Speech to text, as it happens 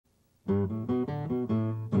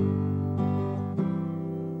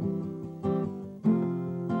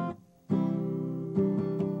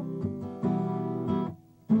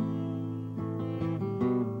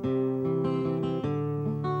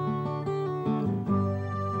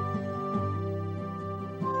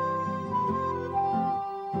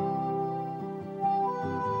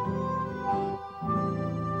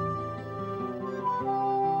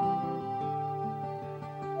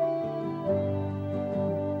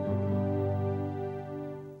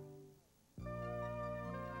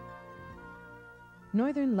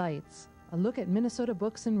Northern Lights, a look at Minnesota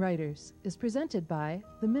books and writers, is presented by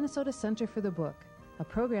the Minnesota Center for the Book, a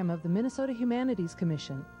program of the Minnesota Humanities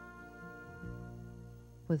Commission,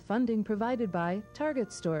 with funding provided by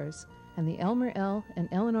Target Stores and the Elmer L. and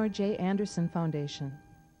Eleanor J. Anderson Foundation.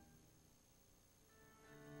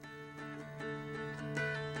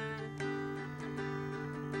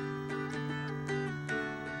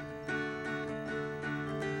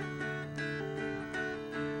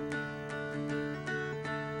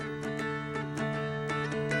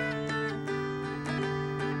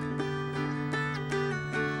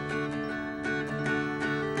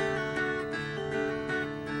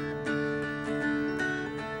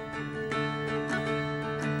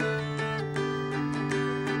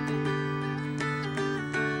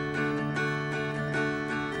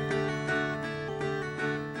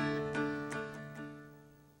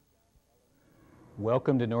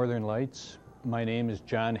 Welcome to Northern Lights. My name is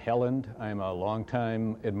John Helland. I'm a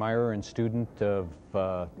longtime admirer and student of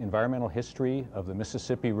environmental history, of the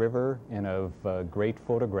Mississippi River, and of great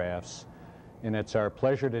photographs. And it's our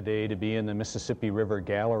pleasure today to be in the Mississippi River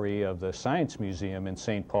Gallery of the Science Museum in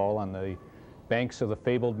St. Paul on the banks of the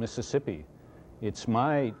fabled Mississippi. It's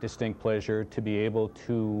my distinct pleasure to be able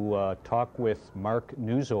to talk with Mark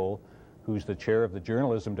Neuzil, who's the chair of the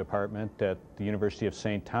journalism department at the University of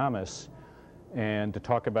St. Thomas, and to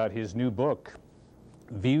talk about his new book,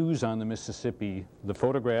 Views on the Mississippi, the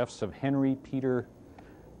Photographs of Henry Peter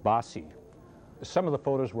BOSSE. Some of the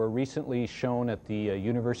photos were recently shown at the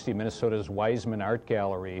University of Minnesota's Wiseman Art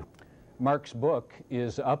Gallery. Mark's book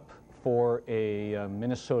is up for a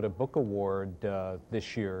Minnesota Book Award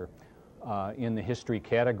this year in the history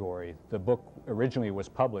category. The book originally was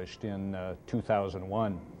published in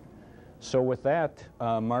 2001. So with that,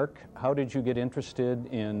 Mark, how did you get interested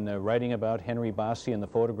in writing about Henry BOSSE and the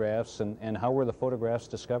photographs, and how were the photographs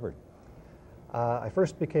discovered? I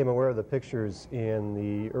first became aware of the pictures in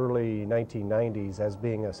the early 1990s as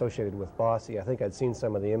being associated with BOSSE. I think I'd seen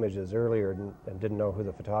some of the images earlier and didn't know who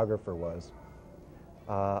the photographer was.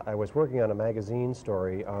 I was working on a magazine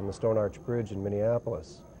story on the Stone Arch Bridge in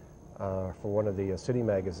Minneapolis for one of the city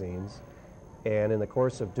magazines. And in the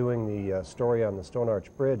course of doing the story on the Stone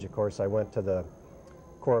Arch Bridge, of course, I went to the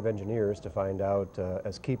Corps of Engineers to find out,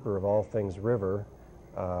 as keeper of all things river,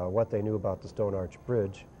 what they knew about the Stone Arch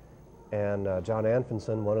Bridge. And John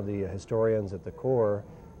Anfinson, one of the historians at the Corps,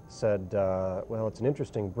 said, well, it's an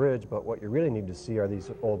interesting bridge, but what you really need to see are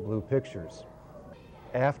these old blue pictures.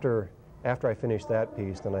 After I finished that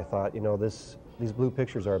piece, then I thought, you know, these blue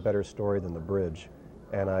pictures are a better story than the bridge.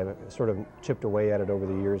 And I sort of chipped away at it over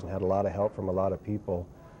the years and had a lot of help from a lot of people.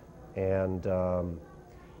 And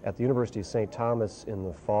at the University of St. Thomas in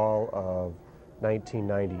the fall of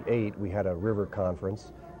 1998, we had a river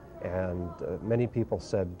conference. And many people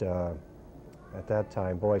said at that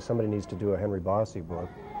time, boy, somebody needs to do a Henry BOSSE book.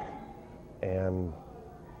 And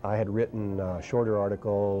I had written shorter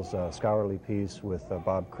articles, a scholarly piece with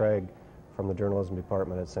Bob Craig from the journalism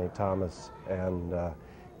department at St. Thomas. And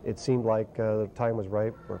it seemed like the time was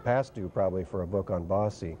ripe, or past due probably, for a book on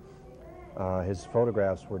BOSSE. His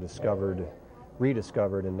photographs were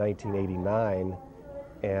rediscovered in 1989,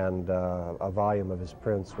 and a volume of his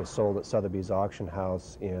prints was sold at Sotheby's auction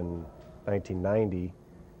house in 1990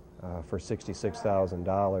 for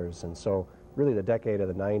 $66,000. And so really the decade of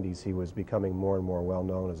the 90s, he was becoming more and more well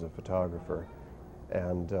known as a photographer.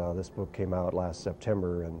 And this book came out last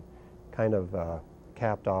September and kind of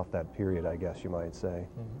capped off that period, I guess you might say.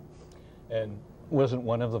 Mm-hmm. And wasn't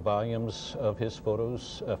one of the volumes of his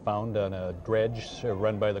photos found on a dredge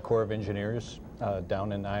run by the Corps of Engineers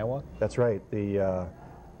down in Iowa? That's right. The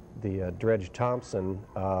dredge Thompson.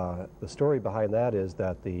 The story behind that is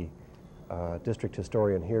that the district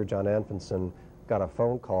historian here, John Anfinson, got a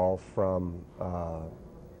phone call from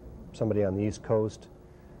somebody on the East Coast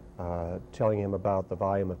telling him about the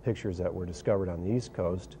volume of pictures that were discovered on the East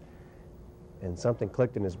Coast. And something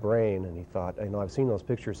clicked in his brain, and he thought, you know, I've seen those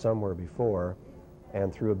pictures somewhere before.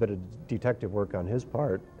 And through a bit of detective work on his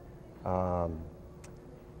part,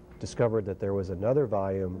 discovered that there was another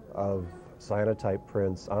volume of cyanotype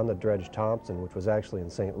prints on the dredge Thompson, which was actually in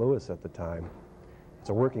St. Louis at the time. It's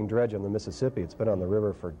a working dredge on the Mississippi. It's been on the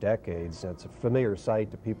river for decades. It's a familiar sight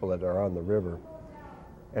to people that are on the river.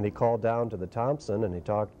 And he called down to the Thompson and he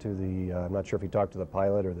talked to the, I'm not sure if he talked to the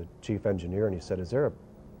pilot or the chief engineer, and he said, "Is there a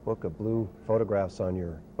book of blue photographs on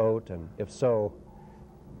your boat? And if so,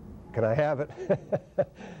 can I have it?"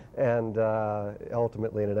 And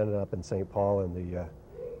ultimately it ended up in St. Paul,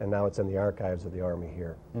 and now it's in the archives of the Army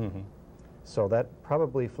here. Mm-hmm. So that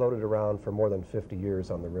probably floated around for more than 50 years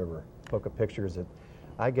on the river. Book of pictures that,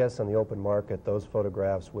 I guess on the open market, those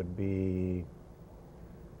photographs would be,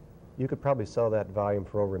 you could probably sell that volume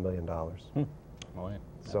for over $1 million. Boy,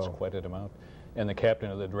 that's quite an amount. And the captain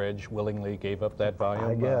of the dredge willingly gave up that volume?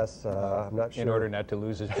 I guess, I'm not sure. In order not to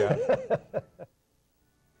lose his job?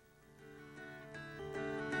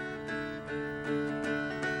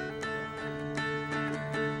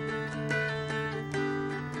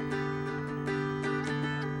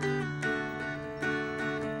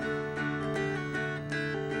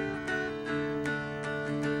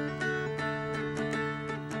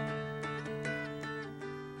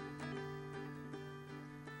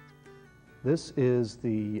 This is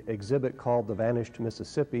the exhibit called The Vanished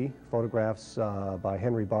Mississippi, photographs by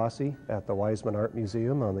Henry BOSSE at the Weizmann Art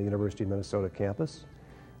Museum on the University of Minnesota campus.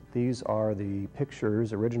 These are the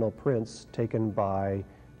pictures, original prints, taken by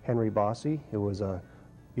Henry BOSSE, who was a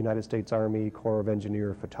United States Army Corps of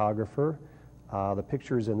Engineer photographer. The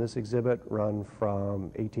pictures in this exhibit run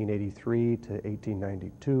from 1883 to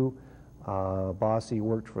 1892. BOSSE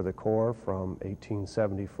worked for the Corps from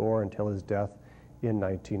 1874 until his death in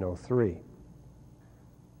 1903.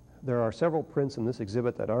 There are several prints in this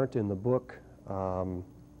exhibit that aren't in the book,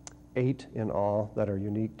 8 in all that are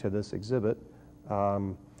unique to this exhibit.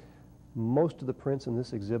 Most of the prints in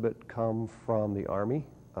this exhibit come from the Army.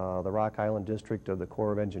 The Rock Island District of the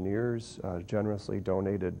Corps of Engineers generously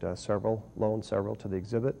donated loaned several to the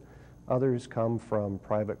exhibit. Others come from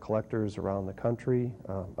private collectors around the country,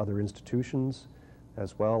 other institutions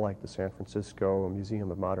as well, like the San Francisco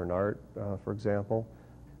Museum of Modern Art, for example.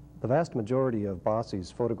 The vast majority of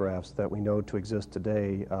BOSSE's photographs that we know to exist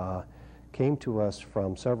today came to us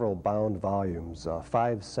from several bound volumes,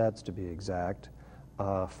 5 sets to be exact.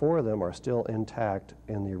 4 of them are still intact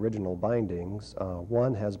in the original bindings.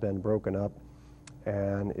 One has been broken up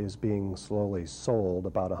and is being slowly sold.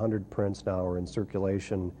 About 100 prints now are in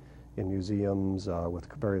circulation in museums with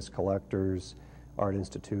various collectors, art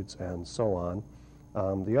institutes, and so on.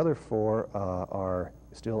 The other 4 are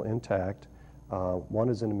still intact. One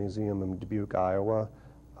is in a museum in Dubuque, Iowa.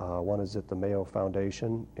 One is at the Mayo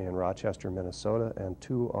Foundation in Rochester, Minnesota, and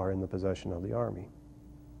 2 are in the possession of the Army.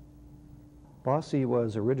 BOSSE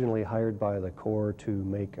was originally hired by the Corps to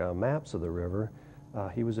make maps of the river.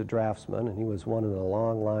 He was a draftsman, and he was one in a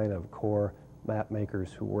long line of Corps map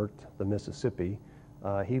makers who worked the Mississippi.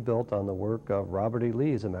 He built on the work of Robert E.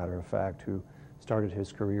 Lee, as a matter of fact, who started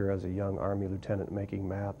his career as a young Army lieutenant making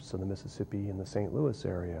maps of the Mississippi in the St. Louis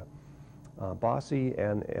area. BOSSE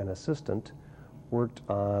and an assistant worked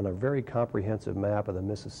on a very comprehensive map of the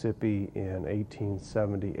Mississippi in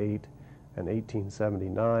 1878 and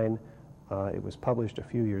 1879. It was published a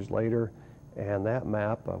few years later, and that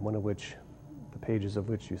map, one of which, the pages of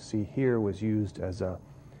which you see here, was used as a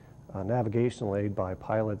navigational aid by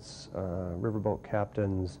pilots, riverboat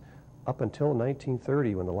captains, up until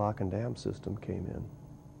 1930 when the lock and dam system came in.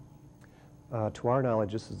 To our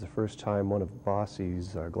knowledge, this is the first time one of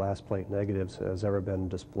BOSSE's glass plate negatives has ever been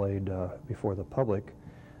displayed before the public.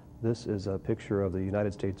 This is a picture of the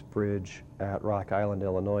United States Bridge at Rock Island,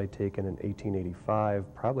 Illinois, taken in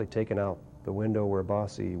 1885, probably taken out the window where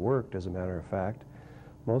BOSSE worked, as a matter of fact.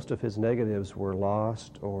 Most of his negatives were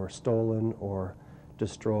lost or stolen or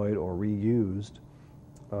destroyed or reused.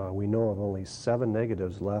 We know of only 7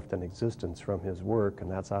 negatives left in existence from his work, and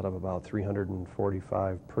that's out of about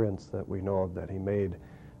 345 prints that we know of that he made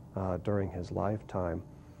during his lifetime.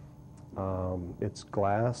 It's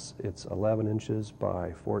glass, it's 11 inches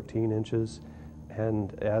by 14 inches,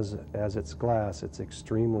 and as it's glass, it's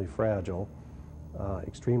extremely fragile.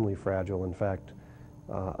 In fact,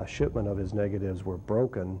 a shipment of his negatives were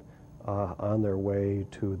broken on their way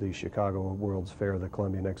to the Chicago World's Fair, the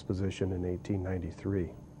Columbian Exposition in 1893.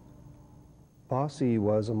 BOSSE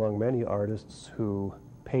was among many artists who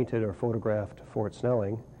painted or photographed Fort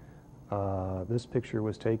Snelling. This picture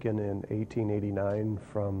was taken in 1889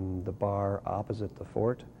 from the bar opposite the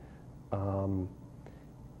fort.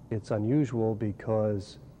 It's unusual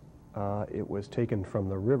because it was taken from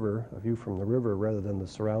the river, a view from the river, rather than the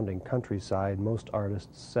surrounding countryside. Most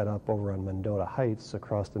artists set up over on Mendota Heights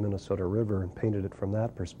across the Minnesota River and painted it from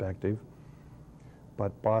that perspective.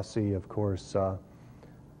 but BOSSE, of course,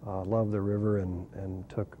 loved the river and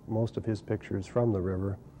took most of his pictures from the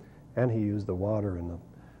river, and he used the water in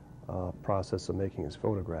the process of making his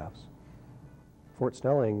photographs. Fort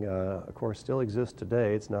Snelling, of course, still exists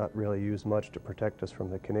today. It's not really used much to protect us from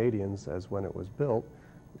the Canadians as when it was built,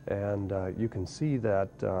 and you can see that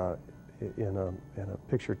in a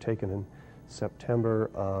picture taken in September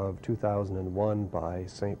of 2001 by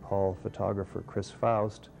St. Paul photographer Chris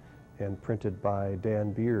Faust and printed by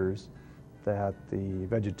Dan Beers, that the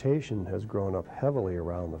vegetation has grown up heavily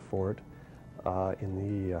around the fort in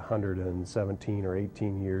the 117 or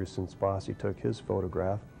 18 years since BOSSE took his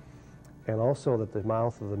photograph, and also that the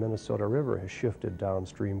mouth of the Minnesota River has shifted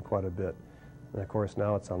downstream quite a bit. And of course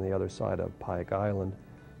now it's on the other side of Pike Island,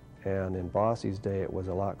 and in BOSSE's day it was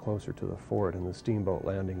a lot closer to the fort, and the steamboat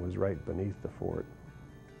landing was right beneath the fort.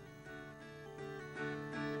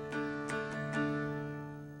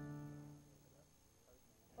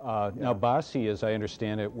 Now BOSSE, as I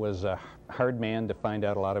understand it, was a hard man to find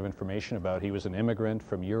out a lot of information about. He was an immigrant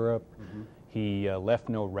from Europe. Mm-hmm. He left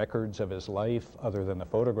no records of his life other than the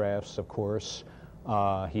photographs, of course.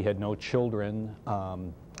 He had no children.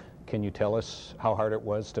 Can you tell us how hard it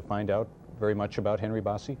was to find out very much about Henry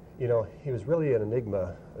BOSSE? You know, he was really an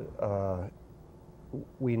enigma.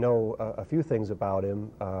 We know a few things about him.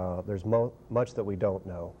 There's much that we don't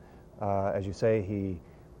know. As you say, he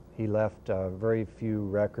left very few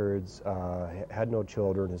records, had no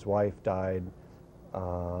children. His wife died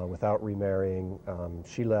without remarrying.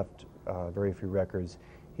 She left very few records.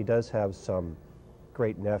 He does have some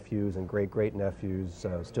great nephews and great-great-nephews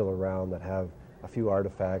still around that have a few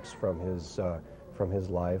artifacts from his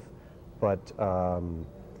life. But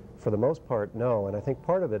for the most part, no. And I think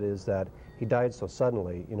part of it is that he died so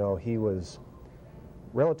suddenly. You know, he was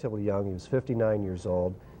relatively young. He was 59 years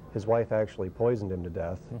old. His wife actually poisoned him to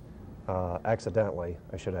death, accidentally,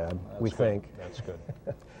 I should add. That's we good. think. That's good.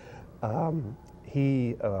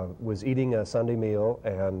 He was eating a Sunday meal,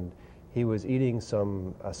 and he was eating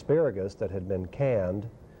some asparagus that had been canned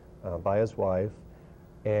by his wife,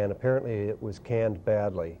 and apparently it was canned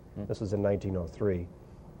badly. This was in 1903.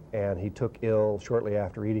 And he took ill shortly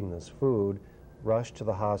after eating this food, rushed to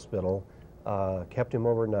the hospital, kept him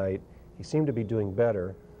overnight. He seemed to be doing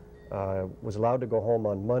better, was allowed to go home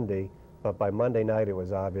on Monday, but by Monday night it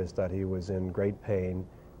was obvious that he was in great pain,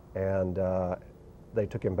 and they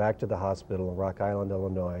took him back to the hospital in Rock Island,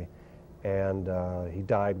 Illinois, and he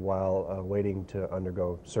died while waiting to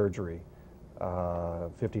undergo surgery,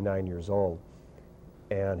 59 years old.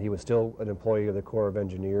 And he was still an employee of the Corps of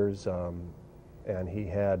Engineers, and he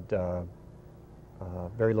had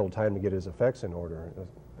very little time to get his effects in order,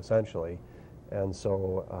 essentially. And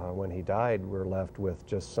so when he died, we're left with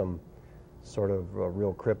just some sort of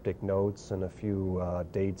real cryptic notes and a few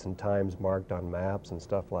dates and times marked on maps and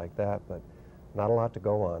stuff like that, but not a lot to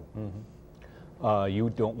go on. Mm-hmm. You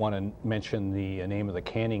don't want to mention the name of the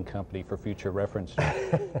canning company for future reference?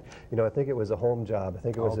 You know, I think it was a home job. I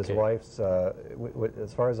think it was his wife's,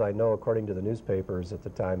 as far as I know, according to the newspapers at the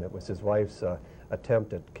time, it was his wife's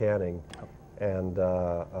attempt at canning, and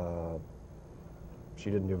she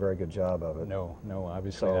didn't do a very good job of it. No,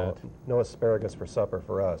 obviously so, not. No asparagus for supper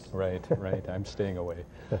for us. Right, I'm staying away.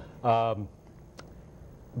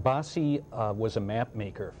 BOSSE was a map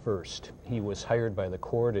maker first. He was hired by the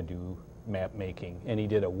Corps to do map making, and he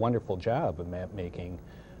did a wonderful job of map making.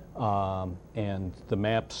 And the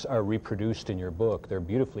maps are reproduced in your book. They're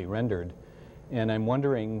beautifully rendered. And I'm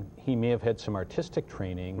wondering, he may have had some artistic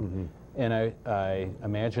training, and I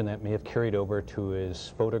imagine that may have carried over to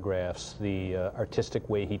his photographs, the artistic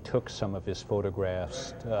way he took some of his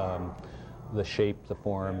photographs, the shape, the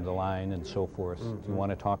form, the line, and so forth. Do you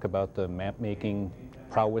want to talk about the map-making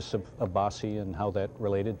prowess of BOSSE and how that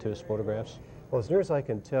related to his photographs? Well, as near as I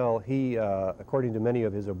can tell, he, according to many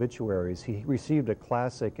of his obituaries, he received a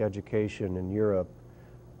classic education in Europe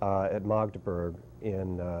at Magdeburg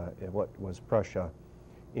in what was Prussia,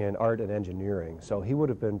 in art and engineering. So he would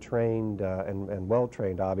have been trained and well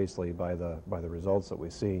trained, obviously, by the results that we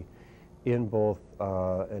see, in both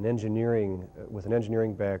an engineering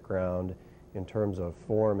background in terms of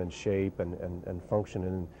form and shape and function.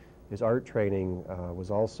 And his art training was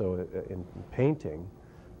also in painting,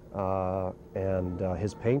 and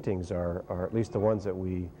his paintings are at least the ones that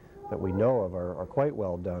we know of are quite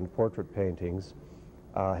well done, portrait paintings.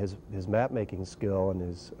 His map making skill and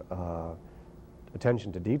his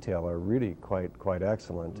attention to detail are really quite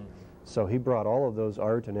excellent. So he brought all of those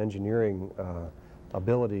art and engineering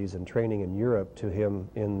abilities and training in Europe to him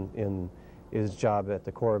in his job at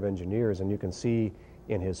the Corps of Engineers, and you can see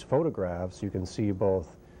in his photographs, you can see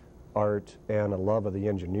both art and a love of the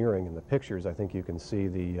engineering in the pictures. I think you can see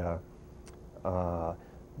the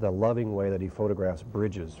loving way that he photographs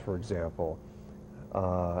bridges, for example,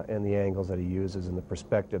 and the angles that he uses and the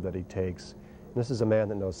perspective that he takes. And this is a man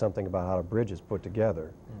that knows something about how a bridge is put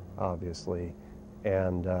together, obviously.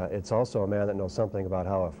 And it's also a man that knows something about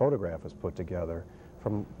how a photograph is put together.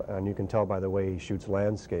 And you can tell by the way he shoots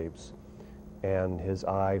landscapes and his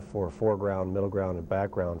eye for foreground, middle ground, and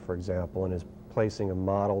background, for example, and his placing of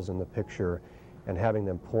models in the picture and having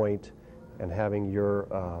them point and having your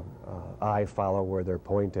eye follow where they're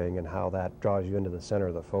pointing and how that draws you into the center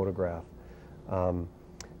of the photograph.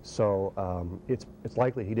 It's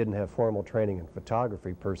likely he didn't have formal training in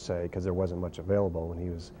photography per se, because there wasn't much available when he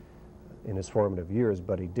was in his formative years,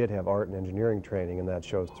 but he did have art and engineering training, and that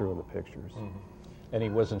shows through in the pictures. And he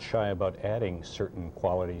wasn't shy about adding certain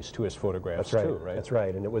qualities to his photographs too, right? That's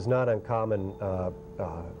right, and it was not uncommon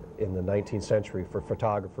in the 19th century for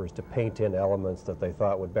photographers to paint in elements that they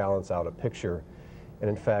thought would balance out a picture. And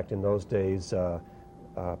in fact, in those days,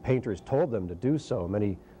 painters told them to do so.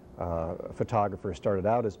 Many photographers started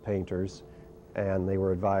out as painters, and they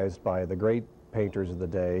were advised by the great painters of the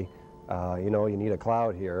day, you know, you need a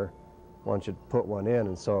cloud here, why don't you put one in?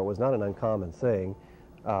 And so it was not an uncommon thing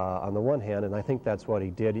on the one hand, and I think that's what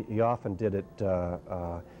he did. He often did it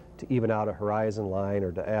to even out a horizon line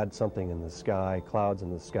or to add something in the sky, clouds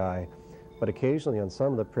in the sky. But occasionally on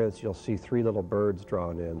some of the prints you'll see 3 little birds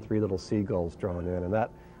drawn in, 3 little seagulls drawn in, and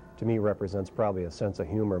that to me represents probably a sense of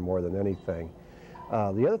humor more than anything.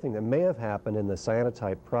 The other thing that may have happened in the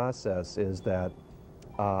cyanotype process is that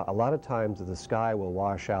a lot of times the sky will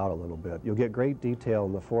wash out a little bit. You'll get great detail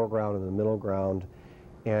in the foreground and the middle ground,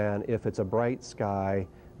 and if it's a bright sky,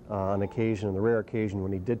 on occasion, on the rare occasion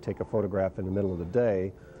when he did take a photograph in the middle of the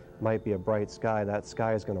day, might be a bright sky, that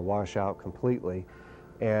sky is going to wash out completely.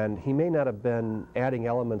 And he may not have been adding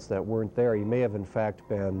elements that weren't there. He may have in fact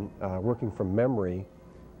been working from memory,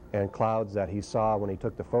 and clouds that he saw when he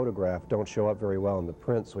took the photograph don't show up very well in the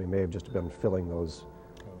print, so he may have just been filling those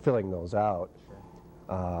out.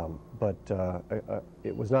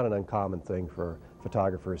 It was not an uncommon thing for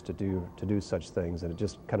photographers to do such things, and it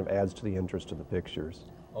just kind of adds to the interest of the pictures.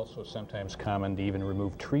 Also sometimes common to even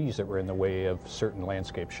remove trees that were in the way of certain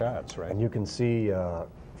landscape shots, right? And you can see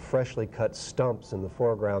freshly cut stumps in the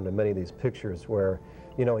foreground in many of these pictures where,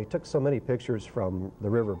 you know, he took so many pictures from the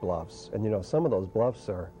river bluffs, and you know, some of those bluffs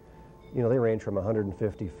are, you know, they range from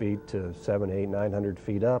 150 feet to 700, 800, 900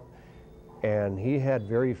 feet up, and he had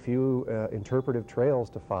very few interpretive trails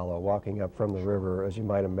to follow walking up from the river, as you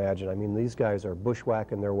might imagine. I mean, these guys are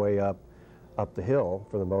bushwhacking their way up the hill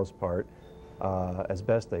for the most part, as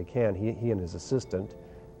best they can, he and his assistant,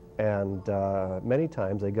 and many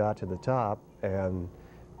times they got to the top and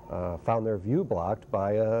found their view blocked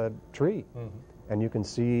by a tree. And you can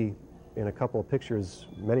see in a couple of pictures,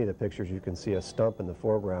 many of the pictures, you can see a stump in the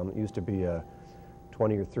foreground that used to be a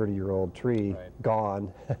 20 or 30-year-old tree,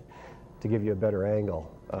 gone, to give you a better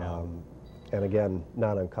angle. And again,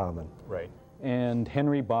 not uncommon. Right. And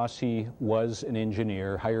Henry BOSSE was an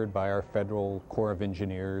engineer hired by our Federal Corps of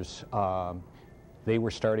Engineers. They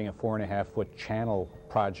were starting a 4.5-foot channel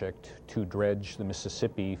project to dredge the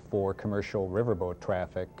Mississippi for commercial riverboat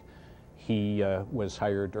traffic. He was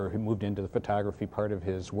hired, or he moved into the photography part of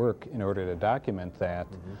his work in order to document that.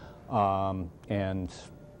 And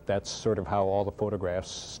that's sort of how all the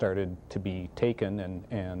photographs started to be taken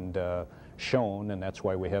and shown, and that's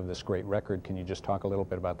why we have this great record. Can you just talk a little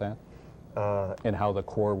bit about that? And how the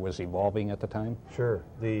Corps was evolving at the time? Sure.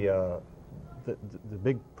 The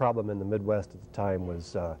big problem in the Midwest at the time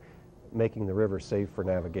was making the river safe for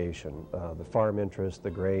navigation. The farm interest,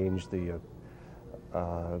 the grange, the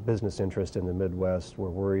business interest in the Midwest were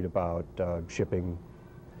worried about shipping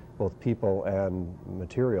both people and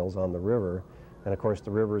materials on the river. And of course the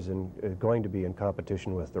river is going to be in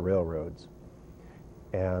competition with the railroads.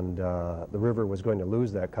 And the river was going to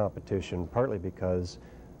lose that competition partly because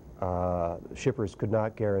shippers could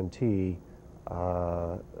not guarantee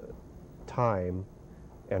time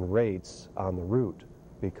and rates on the route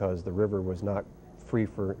because the river was not free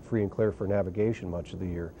and clear for navigation much of the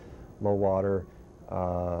year. Low water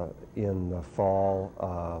in the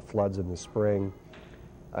fall, floods in the spring,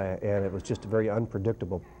 and it was just a very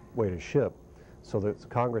unpredictable way to ship. So the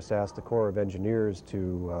Congress asked the Corps of Engineers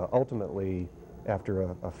to ultimately,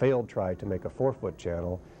 after a failed try to make a 4-foot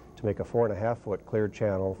channel, to make a 4.5-foot cleared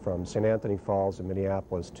channel from St. Anthony Falls in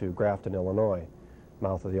Minneapolis to Grafton, Illinois,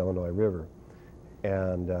 mouth of the Illinois River.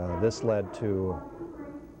 And this led to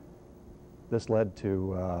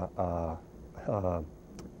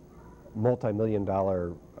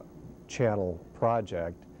multi-million-dollar channel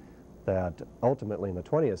project that ultimately in the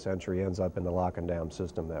 20th century ends up in the lock and dam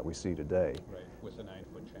system that we see today. Right, with the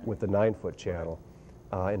 9-foot channel. With the 9-foot channel.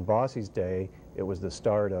 In BOSSE's day, it was the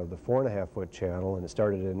start of the 4.5-foot channel, and it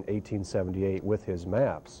started in 1878 with his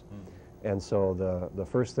maps. And so the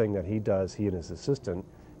first thing that he does, he and his assistant,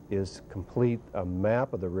 is complete a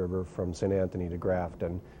map of the river from St. Anthony to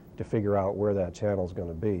Grafton to figure out where that channel is going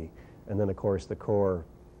to be. And then, of course, the Corps,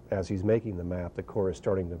 as he's making the map, the Corps is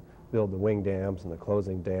starting to build the wing dams and the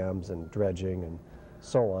closing dams and dredging and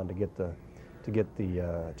so on to get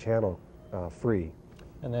the channel free.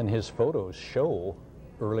 And then his photos show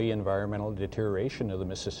early environmental deterioration of the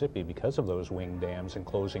Mississippi because of those wing dams and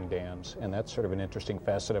closing dams, and that's sort of an interesting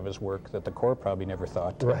facet of his work that the Corps probably never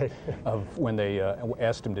thought of when they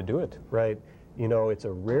asked him to do it. Right. You know, it's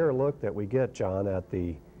a rare look that we get, John, at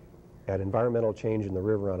environmental change in the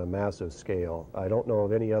river on a massive scale. I don't know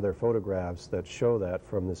of any other photographs that show that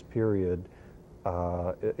from this period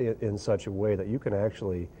in such a way that you can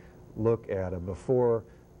actually look at a before,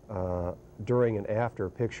 during and after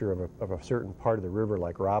picture of a certain part of the river,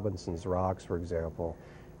 like Robinson's Rocks, for example.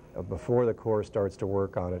 Before the Corps starts to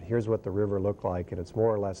work on it, here's what the river looked like in its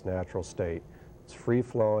more or less natural state. It's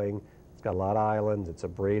free-flowing, it's got a lot of islands, it's a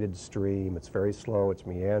braided stream, it's very slow, it's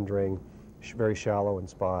meandering, very shallow in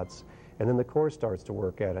spots. And then the Corps starts to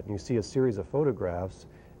work at it, and you see a series of photographs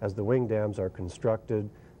as the wing dams are constructed,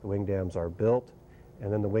 the wing dams are built,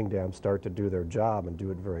 and then the wing dams start to do their job and do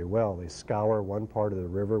it very well. They scour one part of the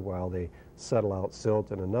river while they settle out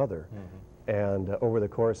silt in another. And over the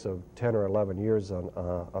course of 10 or 11 years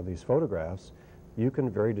of these photographs, you can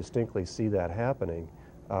very distinctly see that happening.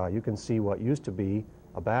 You can see what used to be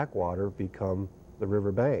a backwater become the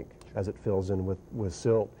river bank as it fills in with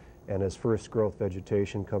silt and as first growth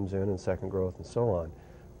vegetation comes in and second growth and so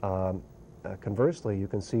on. Conversely, you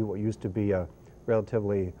can see what used to be a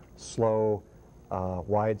relatively slow,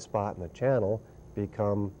 wide spot in the channel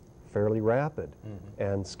become fairly rapid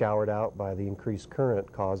and scoured out by the increased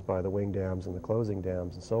current caused by the wing dams and the closing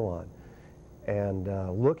dams and so on. And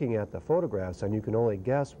looking at the photographs, and you can only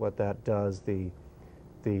guess what that does, the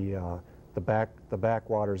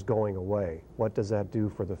backwaters going away. What does that do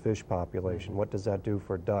for the fish population? What does that do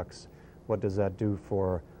for ducks? What does that do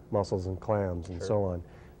for mussels and clams and so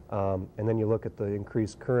on? And then you look at the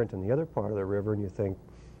increased current in the other part of the river and you think,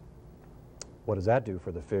 what does that do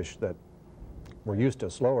for the fish that were used to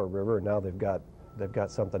a slower river and now they've got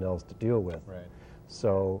something else to deal with? Right.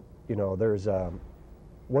 So, you know, there's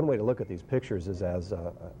one way to look at these pictures is as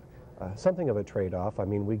something of a trade-off. I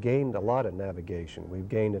mean, we gained a lot in navigation. We've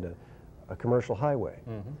gained in a commercial highway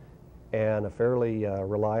and a fairly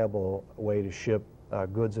reliable way to ship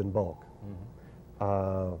goods in bulk.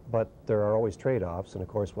 But there are always trade-offs, and of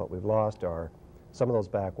course what we've lost are some of those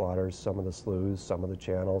backwaters, some of the sloughs, some of the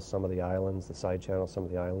channels, some of the islands, the side channels, some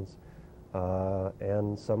of the islands,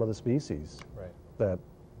 and some of the species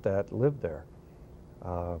that live there.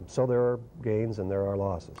 So there are gains and there are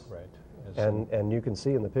losses. Right. And you can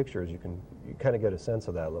see in the pictures, you kind of get a sense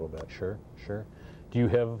of that a little bit. Sure, sure. Do you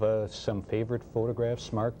have some favorite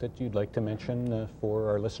photographs, Mark, that you'd like to mention for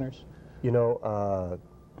our listeners? You know,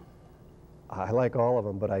 I like all of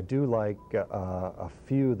them, but I do like a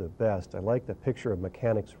few the best. I like the picture of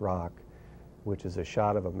Mechanics Rock, which is a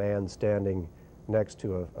shot of a man standing next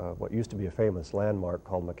to what used to be a famous landmark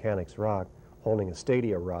called Mechanics Rock, holding a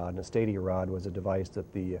stadia rod. And a stadia rod was a device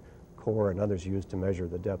that the Corps and others used to measure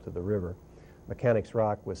the depth of the river. Mechanics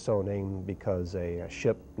Rock was so named because a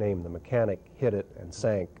ship named the Mechanic hit it and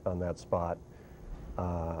sank on that spot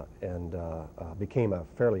and became a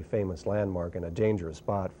fairly famous landmark and a dangerous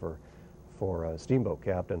spot for steamboat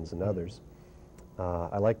captains and others.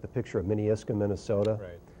 I like the picture of Minneaska, Minnesota.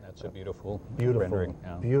 Right, that's a beautiful rendering.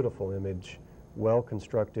 Yeah. Beautiful image,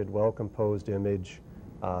 well-constructed, well-composed image,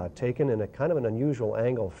 taken in a kind of an unusual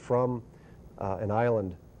angle from an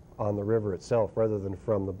island on the river itself rather than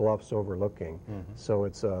from the bluffs overlooking. So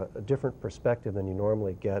it's a different perspective than you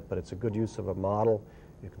normally get, but it's a good use of a model.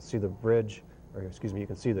 You can see the bridge, or excuse me, you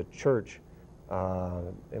can see the church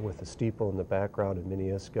and with the steeple in the background in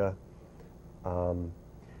Minneaska.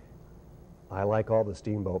 I like all the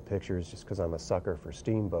steamboat pictures just because I'm a sucker for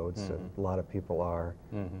steamboats, and a lot of people are.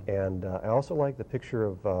 And I also like the picture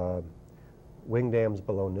of wing dams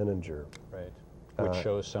below Nininger. Right. Which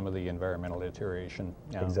shows some of the environmental deterioration.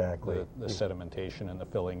 Exactly. The sedimentation and the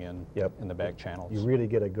filling in in the back channels. You really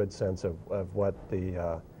get a good sense of what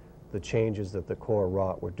the changes that the Corps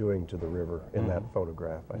wrought were doing to the river in that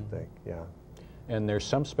photograph, I think, yeah. And there's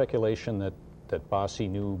some speculation that BOSSE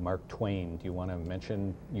knew Mark Twain. Do you want to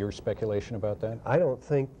mention your speculation about that? I don't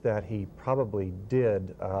think that he probably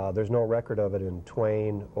did. There's no record of it in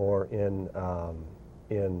Twain or in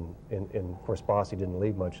of course, BOSSE didn't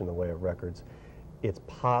leave much in the way of records. It's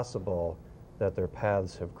possible that their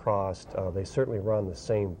paths have crossed. They certainly were on the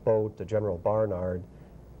same boat, the General Barnard.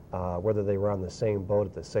 Whether they were on the same boat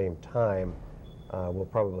at the same time, we'll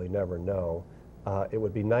probably never know. It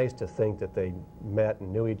would be nice to think that they met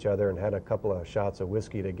and knew each other and had a couple of shots of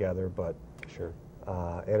whiskey together, but Sure.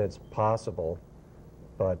 And it's possible,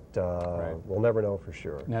 but Right. we'll never know for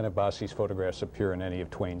sure. None of Bosse's photographs appear in any of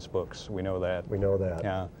Twain's books. We know that. We know that.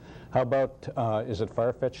 Yeah. How about, is it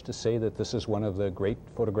far-fetched to say that this is one of the great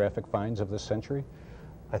photographic finds of this century?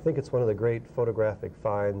 I think it's one of the great photographic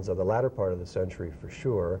finds of the latter part of the century for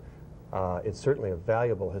sure. It's certainly a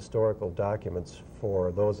valuable historical document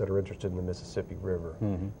for those that are interested in the Mississippi River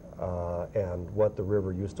and what the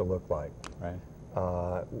river used to look like. Right.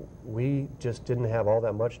 We just didn't have all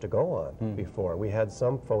that much to go on before. We had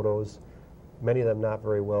some photos, many of them not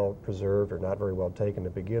very well preserved or not very well taken to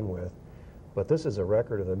begin with, but this is a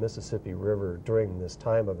record of the Mississippi River during this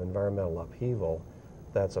time of environmental upheaval.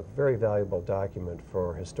 That's a very valuable document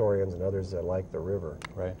for historians and others that like the river.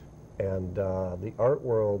 Right. And the art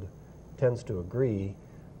world tends to agree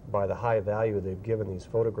by the high value they've given these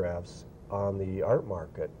photographs on the art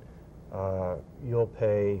market. You'll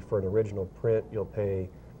pay for an original print, you'll pay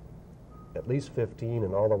at least $15,000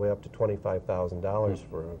 and all the way up to $25,000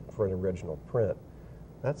 for an original print.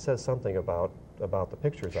 That says something about the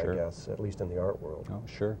pictures, Sure. I guess, at least in the art world. Oh,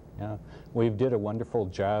 sure, yeah. We did a wonderful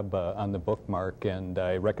job on the bookmark, and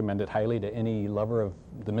I recommend it highly to any lover of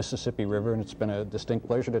the Mississippi River, and it's been a distinct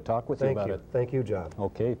pleasure to talk with you about it. Thank you, John.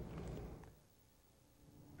 Okay.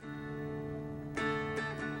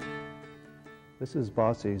 This is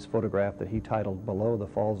Bosse's photograph that he titled Below the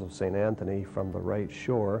Falls of St. Anthony from the right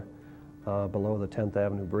shore, below the 10th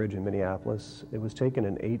Avenue Bridge in Minneapolis. It was taken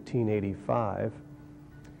in 1885.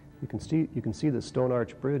 You can see the Stone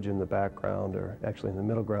Arch Bridge in the background, or actually in the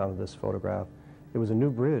middle ground of this photograph. It was a new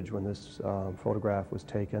bridge when this photograph was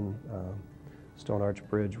taken. Stone Arch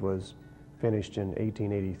Bridge was finished in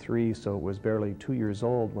 1883, so it was barely 2 years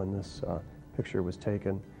old when this picture was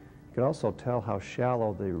taken. You can also tell how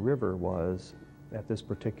shallow the river was at this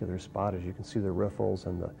particular spot, as you can see the riffles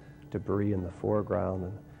and the debris in the foreground.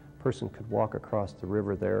 And a person could walk across the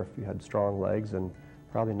river there if you had strong legs and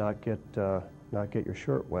probably not get your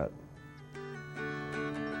shirt wet.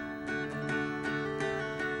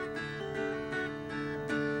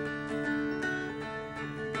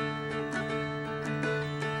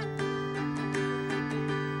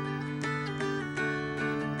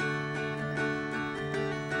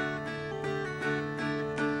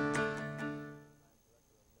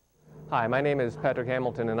 Hi, my name is Patrick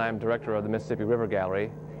Hamilton, and I'm director of the Mississippi River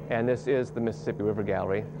Gallery, and this is the Mississippi River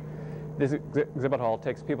Gallery. This exhibit hall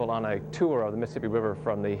takes people on a tour of the Mississippi River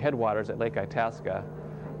from the headwaters at Lake Itasca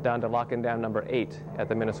down to Lock and Dam number 8 at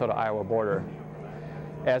the Minnesota-Iowa border.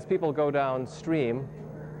 As people go downstream,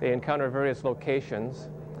 they encounter various locations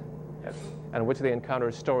on which they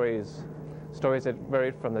encounter stories that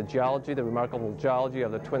vary from the geology, the remarkable geology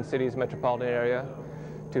of the Twin Cities metropolitan area,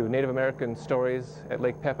 to Native American stories at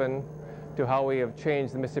Lake Pepin, to how we have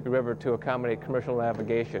changed the Mississippi River to accommodate commercial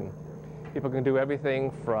navigation. People can do everything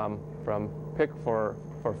from pick for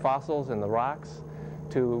fossils in the rocks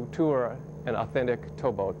to tour an authentic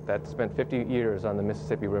towboat that spent 50 years on the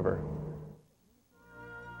Mississippi River.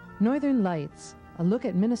 Northern Lights, a look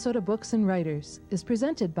at Minnesota books and writers, is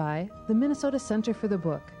presented by the Minnesota Center for the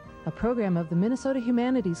Book, a program of the Minnesota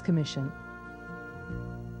Humanities Commission,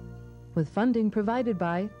 with funding provided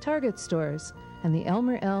by Target Stores and the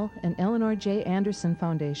Elmer L. and Eleanor J. Anderson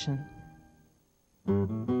Foundation.